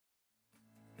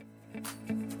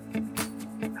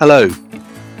Hello,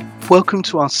 welcome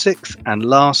to our sixth and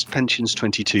last Pensions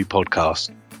 22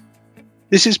 podcast.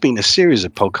 This has been a series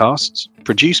of podcasts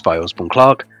produced by Osborne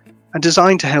Clarke and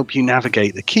designed to help you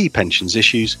navigate the key pensions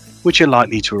issues which are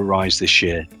likely to arise this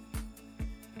year.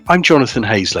 I'm Jonathan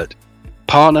Hazlett,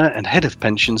 Partner and Head of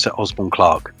Pensions at Osborne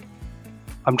Clarke.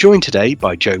 I'm joined today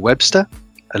by Joe Webster,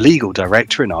 a Legal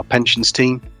Director in our Pensions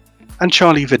team, and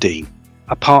Charlie Verdeen,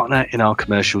 a Partner in our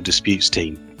Commercial Disputes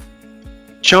team.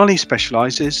 Charlie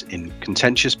specialises in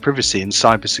contentious privacy and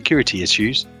cybersecurity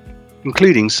issues,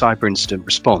 including cyber incident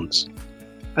response.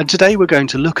 And today we're going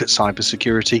to look at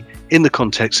cybersecurity in the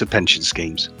context of pension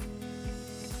schemes.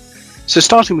 So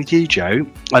starting with you, Joe,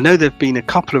 I know there have been a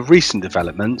couple of recent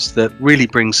developments that really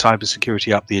bring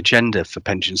cybersecurity up the agenda for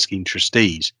pension scheme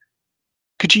trustees.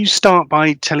 Could you start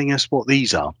by telling us what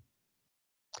these are?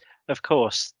 Of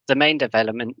course, the main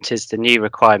development is the new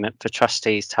requirement for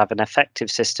trustees to have an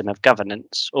effective system of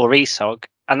governance, or ESOG,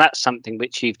 and that's something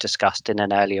which you've discussed in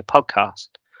an earlier podcast.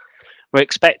 We're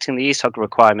expecting the ESOG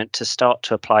requirement to start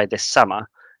to apply this summer,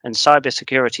 and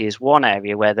cybersecurity is one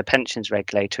area where the pensions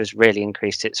regulator has really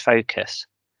increased its focus.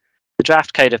 The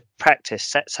draft code of practice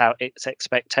sets out its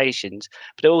expectations,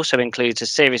 but it also includes a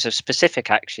series of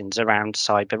specific actions around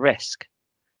cyber risk.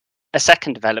 A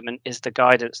second development is the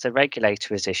guidance the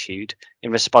regulator has issued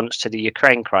in response to the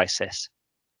Ukraine crisis.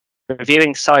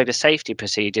 Reviewing cyber safety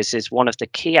procedures is one of the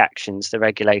key actions the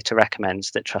regulator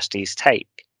recommends that trustees take.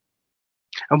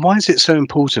 And why is it so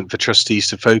important for trustees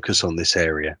to focus on this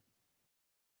area?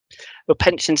 Well,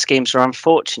 pension schemes are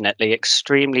unfortunately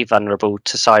extremely vulnerable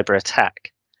to cyber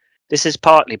attack. This is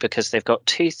partly because they've got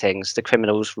two things the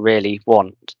criminals really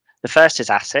want. The first is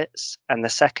assets, and the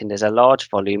second is a large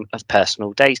volume of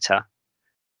personal data.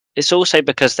 It's also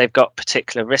because they've got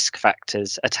particular risk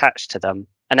factors attached to them,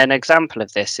 and an example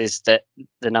of this is that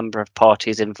the number of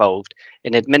parties involved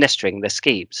in administering the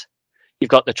schemes. You've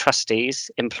got the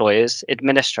trustees, employers,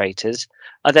 administrators,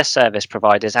 other service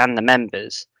providers, and the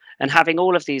members, and having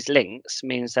all of these links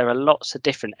means there are lots of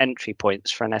different entry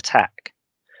points for an attack.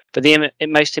 But the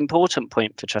most important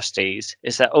point for trustees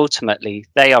is that ultimately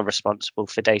they are responsible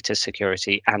for data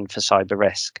security and for cyber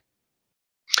risk.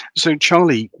 So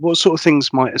Charlie, what sort of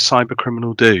things might a cyber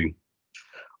criminal do?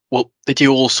 Well, they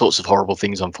do all sorts of horrible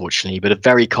things, unfortunately, but a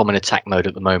very common attack mode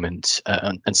at the moment,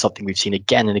 and something we've seen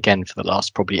again and again for the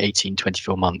last probably 18,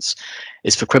 24 months,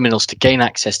 is for criminals to gain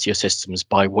access to your systems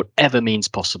by whatever means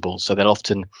possible. So they'll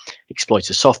often exploit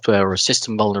a software or a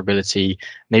system vulnerability.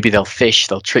 Maybe they'll phish,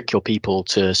 they'll trick your people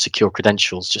to secure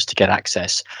credentials just to get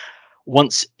access.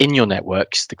 Once in your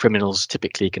networks, the criminals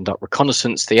typically conduct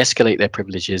reconnaissance, they escalate their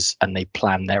privileges, and they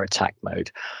plan their attack mode.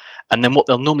 And then what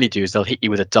they'll normally do is they'll hit you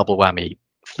with a double whammy.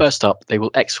 First up, they will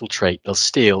exfiltrate, they'll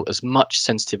steal as much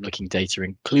sensitive looking data,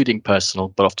 including personal,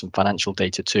 but often financial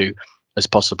data too, as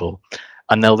possible.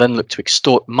 And they'll then look to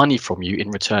extort money from you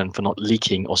in return for not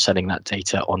leaking or selling that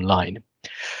data online.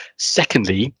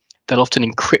 Secondly, they'll often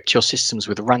encrypt your systems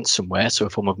with ransomware, so a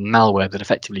form of malware that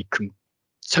effectively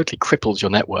totally cripples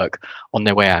your network on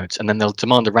their way out. And then they'll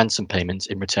demand a ransom payment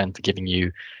in return for giving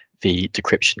you the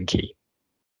decryption key.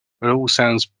 It all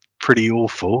sounds pretty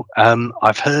awful.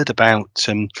 I've heard about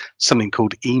something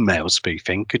called email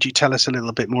spoofing. Could you tell us a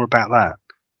little bit more about that?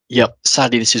 Yep,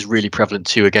 sadly, this is really prevalent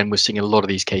too. Again, we're seeing a lot of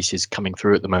these cases coming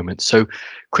through at the moment. So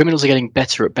criminals are getting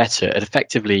better at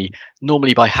effectively,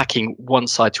 normally by hacking one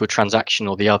side to a transaction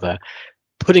or the other,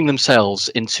 putting themselves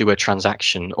into a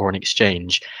transaction or an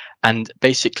exchange and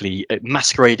basically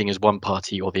masquerading as one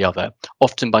party or the other,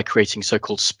 often by creating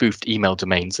so-called spoofed email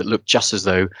domains that look just as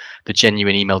though the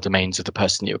genuine email domains of the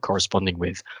person that you're corresponding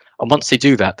with. And once they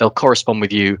do that, they'll correspond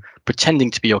with you pretending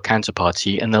to be your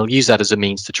counterparty, and they'll use that as a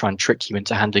means to try and trick you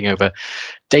into handing over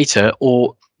data,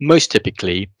 or most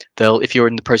typically, if you're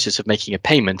in the process of making a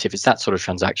payment, if it's that sort of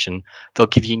transaction, they'll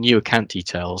give you new account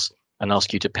details and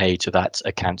ask you to pay to that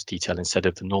account detail instead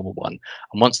of the normal one.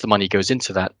 And once the money goes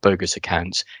into that bogus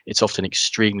account, it's often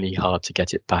extremely hard to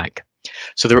get it back.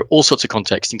 So there are all sorts of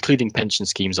contexts, including pension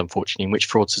schemes, unfortunately, in which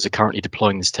fraudsters are currently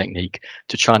deploying this technique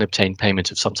to try and obtain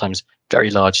payment of sometimes very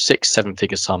large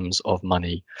 6-7-figure sums of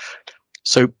money.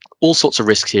 So all sorts of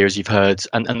risks here, as you've heard,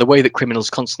 and the way that criminals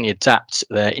constantly adapt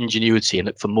their ingenuity and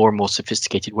look for more and more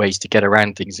sophisticated ways to get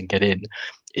around things and get in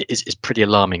is pretty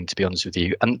alarming, to be honest with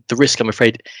you. And the risk, I'm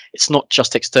afraid, it's not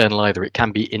just external either. It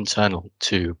can be internal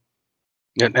too.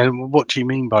 And what do you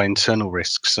mean by internal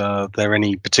risks? Are there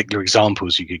any particular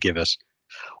examples you could give us?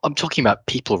 I'm talking about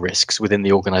people risks within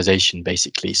the organization,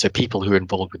 basically. So people who are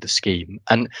involved with the scheme.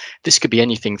 And this could be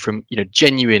anything from,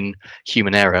 genuine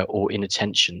human error or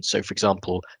inattention. So, for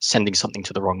example, sending something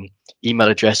to the wrong email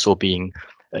address or being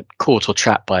caught or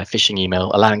trapped by a phishing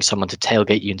email, allowing someone to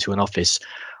tailgate you into an office,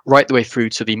 right the way through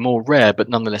to the more rare but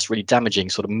nonetheless really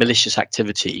damaging sort of malicious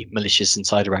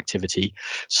insider activity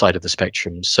side of the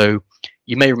spectrum. So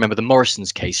you may remember the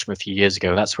Morrison's case from a few years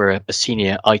ago. That's where a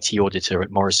senior IT auditor at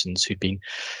Morrison's, who'd been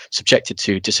subjected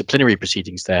to disciplinary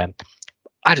proceedings there,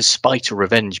 out of spite or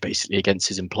revenge basically against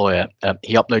his employer,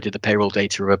 he uploaded the payroll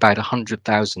data of about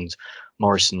 100,000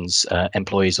 Morrison's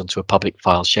employees onto a public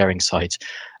file sharing site.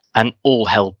 And all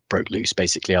hell broke loose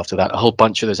basically after that. A whole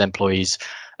bunch of those employees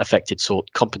affected sought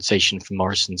compensation from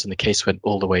Morrison's, and the case went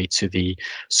all the way to the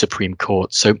Supreme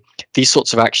Court. So these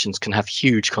sorts of actions can have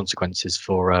huge consequences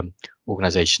for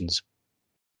organizations.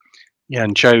 Yeah,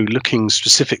 and Joe, looking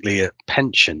specifically at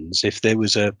pensions, if there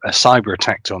was a cyber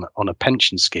attack on a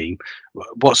pension scheme,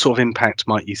 what sort of impact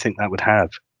might you think that would have?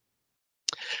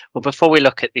 Well, before we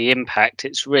look at the impact,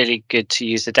 it's really good to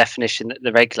use the definition that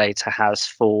the regulator has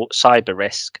for cyber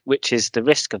risk, which is the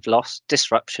risk of loss,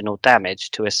 disruption or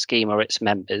damage to a scheme or its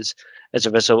members as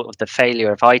a result of the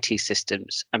failure of IT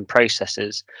systems and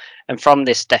processes. And from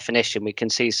this definition, we can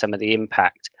see some of the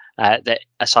impact that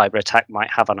a cyber attack might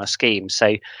have on a scheme.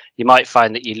 So you might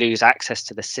find that you lose access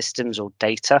to the systems or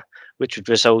data, which would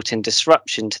result in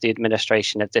disruption to the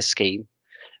administration of the scheme.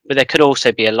 But there could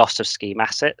also be a loss of scheme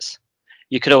assets.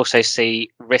 You could also see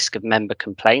risk of member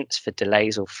complaints for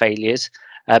delays or failures,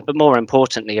 but more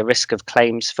importantly, a risk of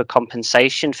claims for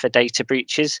compensation for data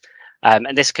breaches. And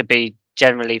this could be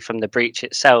generally from the breach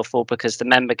itself or because the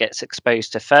member gets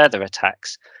exposed to further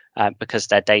attacks because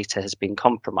their data has been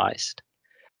compromised.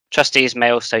 Trustees may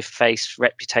also face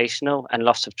reputational and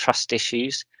loss of trust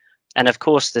issues. And of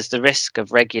course, there's the risk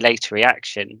of regulatory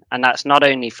action, and that's not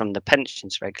only from the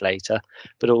pensions regulator,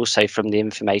 but also from the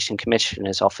Information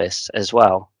Commissioner's Office as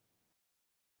well.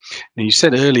 Now, you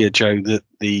said earlier, Joe, that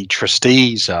the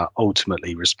trustees are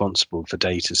ultimately responsible for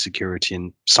data security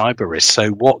and cyber risk.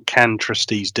 So what can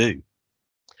trustees do?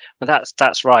 Well,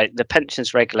 that's right. The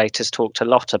pensions regulators talked a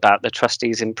lot about the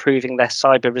trustees improving their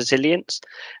cyber resilience.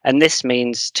 And this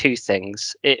means two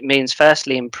things. It means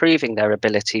firstly, improving their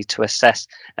ability to assess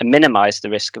and minimise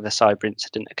the risk of a cyber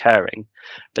incident occurring.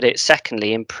 But it's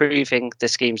secondly, improving the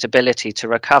scheme's ability to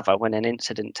recover when an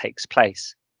incident takes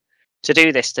place. To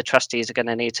do this, the trustees are going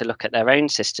to need to look at their own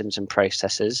systems and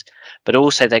processes, but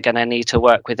also they're going to need to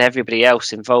work with everybody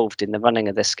else involved in the running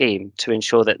of the scheme to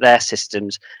ensure that their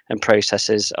systems and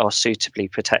processes are suitably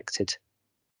protected.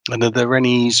 And are there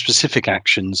any specific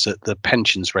actions that the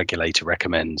pensions regulator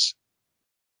recommends?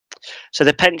 So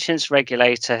the pensions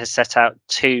regulator has set out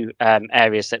two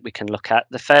areas that we can look at.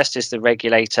 The first is the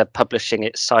regulator publishing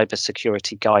its cyber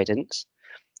security guidance.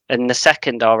 And the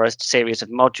second are a series of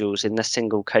modules in the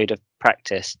single code of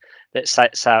practice that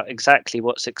sets out exactly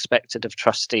what's expected of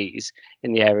trustees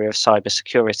in the area of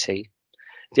cybersecurity.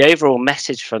 The overall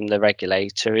message from the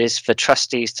regulator is for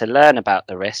trustees to learn about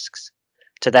the risks,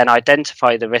 to then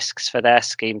identify the risks for their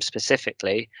scheme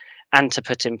specifically, and to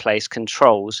put in place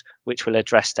controls which will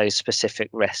address those specific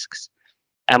risks.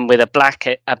 And with a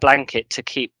blanket to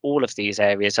keep all of these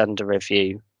areas under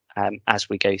review as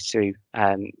we go through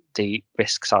the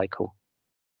risk cycle.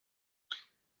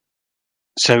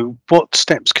 So what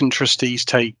steps can trustees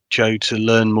take, Joe, to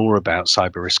learn more about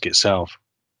cyber risk itself?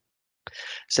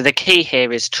 So the key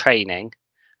here is training.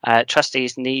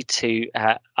 Trustees need to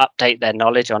update their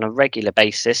knowledge on a regular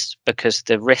basis because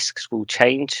the risks will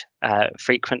change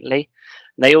frequently.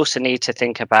 They also need to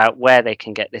think about where they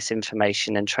can get this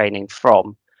information and training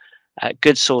from.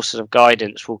 Good sources of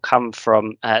guidance will come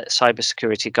from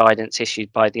cybersecurity guidance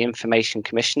issued by the Information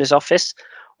Commissioner's Office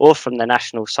or from the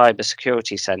National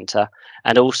Cybersecurity Centre,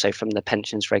 and also from the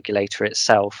pensions regulator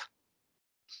itself.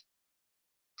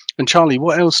 And Charlie,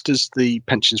 what else does the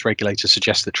pensions regulator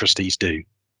suggest that trustees do?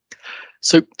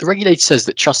 So the regulator says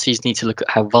that trustees need to look at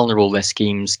how vulnerable their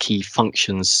scheme's key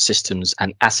functions, systems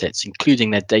and assets, including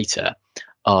their data,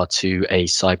 are to a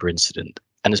cyber incident.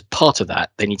 And as part of that,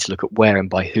 they need to look at where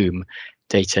and by whom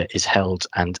data is held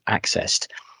and accessed.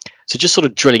 So just sort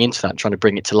of drilling into that, trying to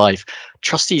bring it to life,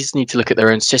 trustees need to look at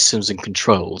their own systems and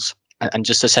controls and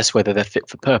just assess whether they're fit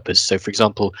for purpose. So for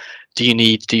example, do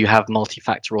you have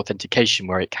multi-factor authentication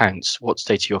where it counts? What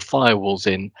state are your firewalls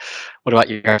in? What about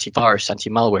your antivirus,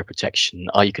 anti-malware protection?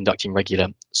 Are you conducting regular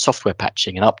software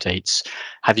patching and updates?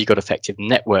 Have you got effective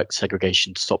network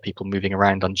segregation to stop people moving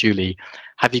around unduly?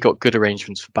 Have you got good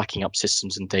arrangements for backing up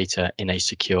systems and data in a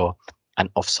secure and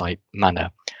off-site manner?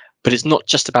 But it's not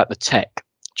just about the tech.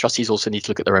 Trustees also need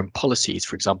to look at their own policies.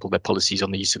 For example, their policies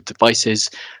on the use of devices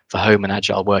for home and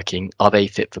agile working. Are they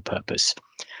fit for purpose?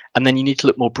 And then you need to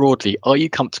look more broadly. Are you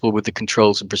comfortable with the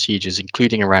controls and procedures,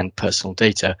 including around personal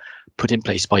data, put in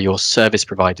place by your service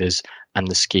providers and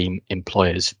the scheme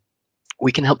employers.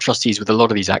 We can help trustees with a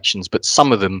lot of these actions, but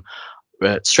some of them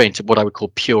straight into what I would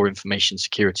call pure information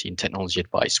security and technology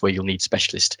advice, where you'll need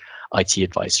specialist IT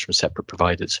advice from separate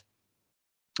providers.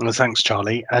 Well, thanks,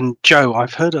 Charlie. And Joe,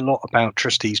 I've heard a lot about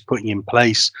trustees putting in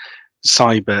place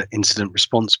cyber incident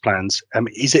response plans.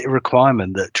 Is it a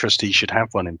requirement that trustees should have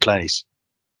one in place?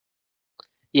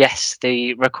 Yes,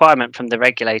 the requirement from the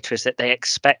regulator is that they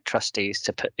expect trustees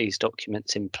to put these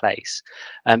documents in place,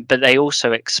 but they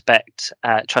also expect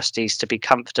trustees to be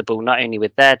comfortable not only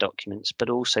with their documents, but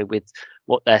also with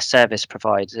what their service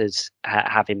providers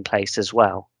have in place as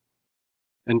well.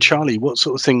 And Charlie, what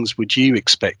sort of things would you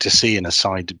expect to see in a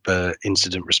cyber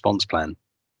incident response plan?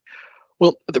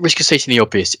 Well, at the risk of stating the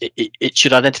obvious, it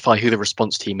should identify who the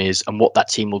response team is and what that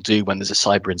team will do when there's a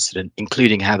cyber incident,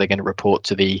 including how they're going to report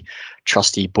to the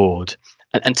trustee board.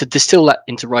 And to distill that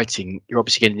into writing, you're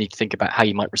obviously going to need to think about how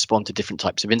you might respond to different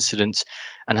types of incidents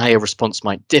and how your response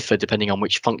might differ depending on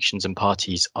which functions and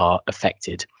parties are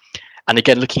affected. And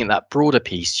again, looking at that broader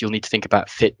piece, you'll need to think about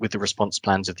fit with the response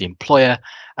plans of the employer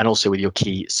and also with your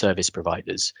key service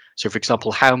providers. So, for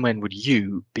example, how and when would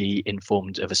you be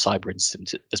informed of a cyber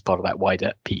incident as part of that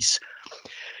wider piece?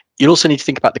 You'll also need to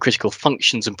think about the critical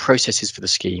functions and processes for the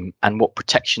scheme and what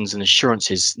protections and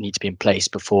assurances need to be in place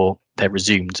before they're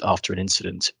resumed after an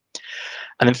incident.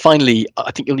 And then finally,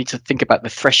 I think you'll need to think about the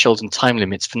thresholds and time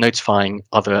limits for notifying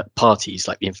other parties,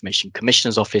 like the Information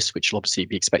Commissioner's Office, which will obviously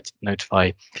be expected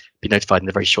to be notified in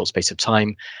a very short space of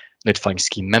time, notifying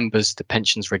scheme members, the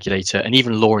pensions regulator, and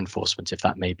even law enforcement, if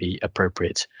that may be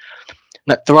appropriate.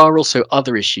 Now, there are also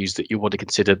other issues that you want to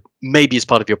consider, maybe as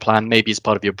part of your plan, maybe as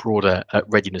part of your broader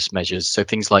readiness measures. So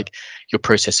things like your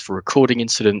process for recording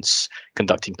incidents,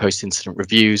 conducting post-incident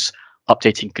reviews,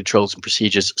 updating controls and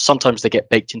procedures. Sometimes they get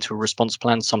baked into a response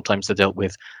plan, sometimes they're dealt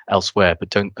with elsewhere, but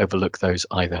don't overlook those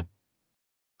either.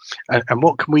 And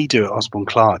what can we do at Osborne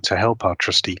Clarke to help our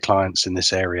trustee clients in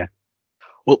this area?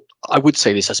 Well, I would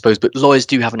say this, I suppose, but lawyers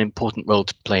do have an important role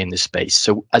to play in this space.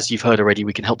 So as you've heard already,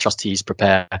 we can help trustees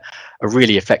prepare a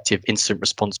really effective incident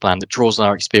response plan that draws on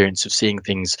our experience of seeing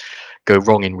things go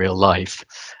wrong in real life.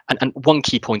 And one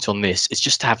key point on this is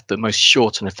just to have the most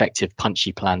short and effective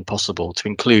punchy plan possible, to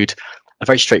include a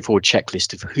very straightforward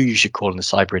checklist of who you should call in a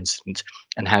cyber incident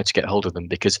and how to get hold of them,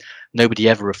 because nobody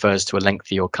ever refers to a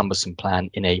lengthy or cumbersome plan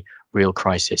in a real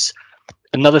crisis.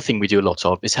 Another thing we do a lot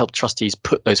of is help trustees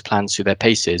put those plans through their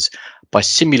paces by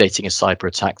simulating a cyber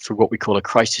attack through what we call a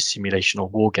crisis simulation or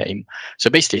war game. So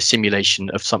basically a simulation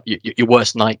of your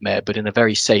worst nightmare, but in a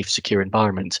very safe, secure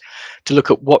environment, to look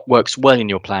at what works well in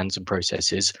your plans and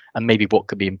processes and maybe what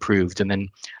could be improved, and then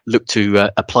look to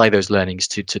apply those learnings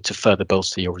to further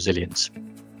bolster your resilience.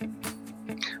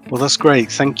 Well, that's great.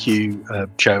 Thank you,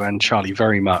 Joe and Charlie,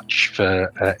 very much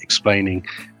for explaining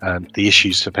the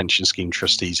issues for pension scheme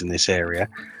trustees in this area.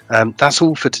 That's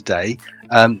all for today.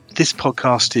 This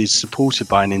podcast is supported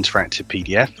by an interactive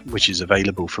PDF, which is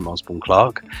available from Osborne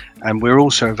Clarke. And we're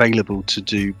also available to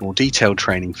do more detailed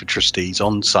training for trustees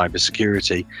on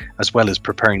cybersecurity, as well as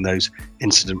preparing those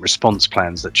incident response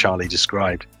plans that Charlie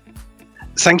described.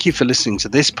 Thank you for listening to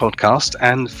this podcast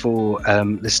and for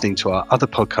listening to our other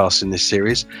podcasts in this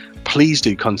series. Please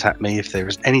do contact me if there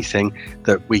is anything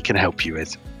that we can help you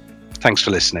with. Thanks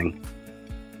for listening.